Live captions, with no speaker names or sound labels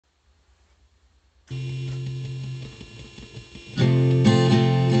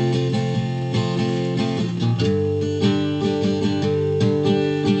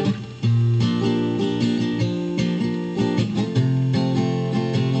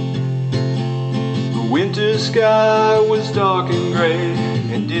The winter sky was dark and gray,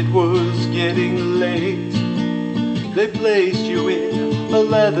 and it was getting late. They placed you in a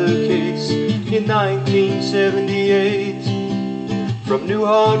leather case in 1978. From New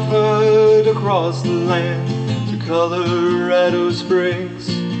Hartford across the land to Colorado Springs,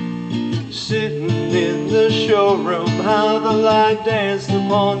 sitting in the showroom, how the light danced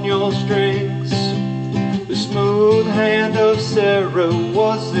upon your strings. The smooth hand of Sarah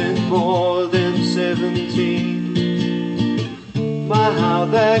wasn't more than 17. My, how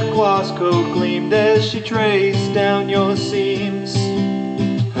that quartz coat gleamed as she traced down your seams,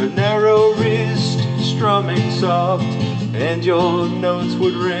 her narrow wrist strumming soft, and your notes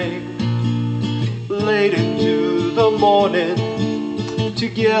would ring late into the morning.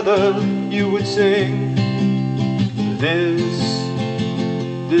 Together you would sing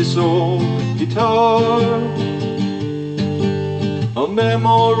this old guitar, a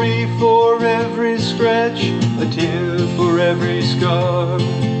memory for every scratch, a tear for every scar.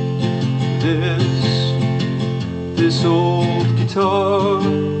 This old guitar,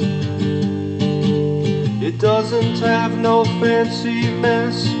 it doesn't have no fancy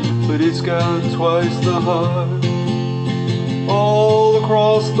mess, but it's got twice the heart. All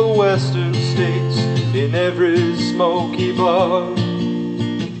across the western states, in every smoky bar,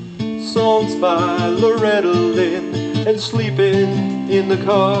 songs by Loretta Lynn and Sleeping in the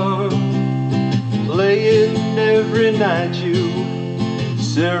Car, playing every night you,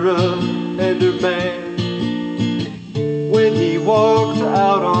 Sarah and her band. When he walked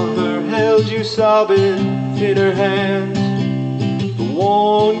out on her, held you sobbing in her hand. The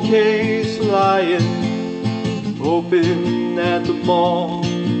worn case lying open at the mall,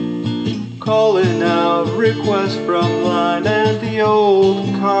 calling out requests from line at the old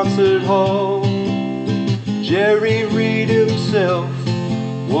concert hall. Jerry Reed himself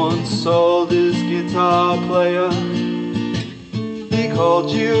once saw this guitar player. He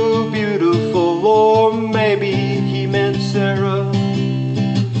called you beautiful, or maybe he meant Sarah.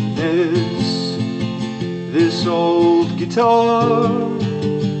 This old guitar,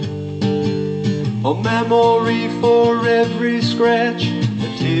 a memory for every scratch, a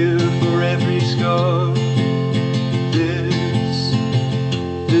tear for every scar.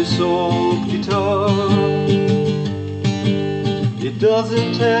 This old guitar, it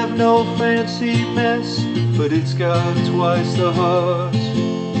doesn't have no fancy mess, but it's got twice the heart.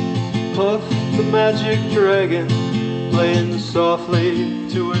 Puff the magic dragon, playing softly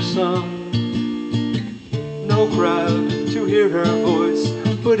to her son. No crowd to hear her voice,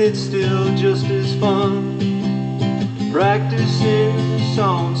 but it's still just as fun. Practicing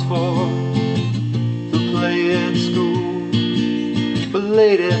songs for the play at school, but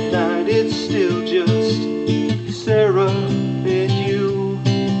late at night it's still just Sarah and you.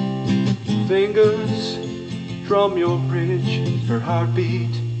 Fingers drum your bridge, her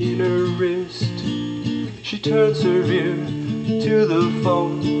heartbeat in her wrist. She turns her ear to the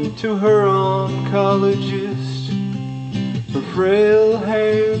phone, to her oncologist. Her frail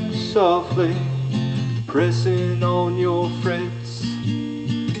hand softly pressing on your frets.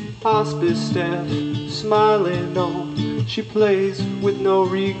 Hospice staff smiling on, she plays with no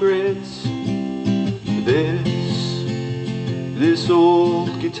regrets. This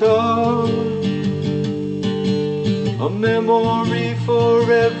old guitar, a memory for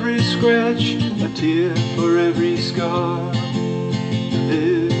every scratch, a tear for every scar.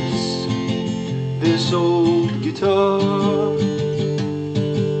 This old guitar,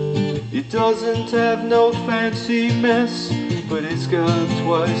 it doesn't have no fancy mess, but it's got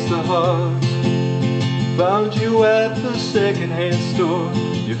twice the heart. Found you at the second-hand store,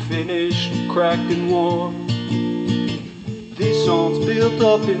 you're finished, cracked and worn. These songs built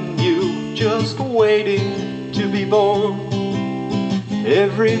up in you, just waiting to be born.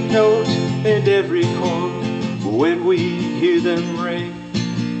 Every note and every chord, when we hear them ring,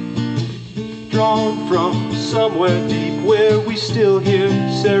 drawn from somewhere deep where we still hear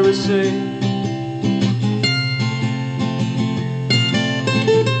Sarah sing.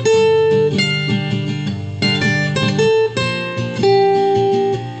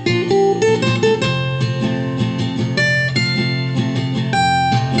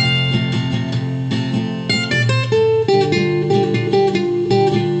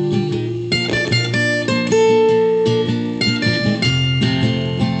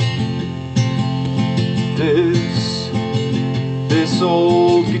 This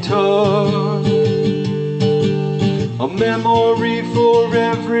old guitar, A memory for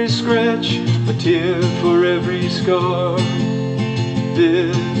every scratch, a tear for every scar.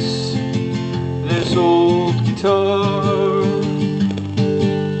 This old guitar,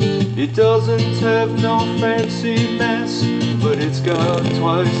 it doesn't have no fancy mess, but it's got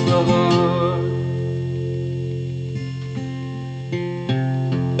twice the heart.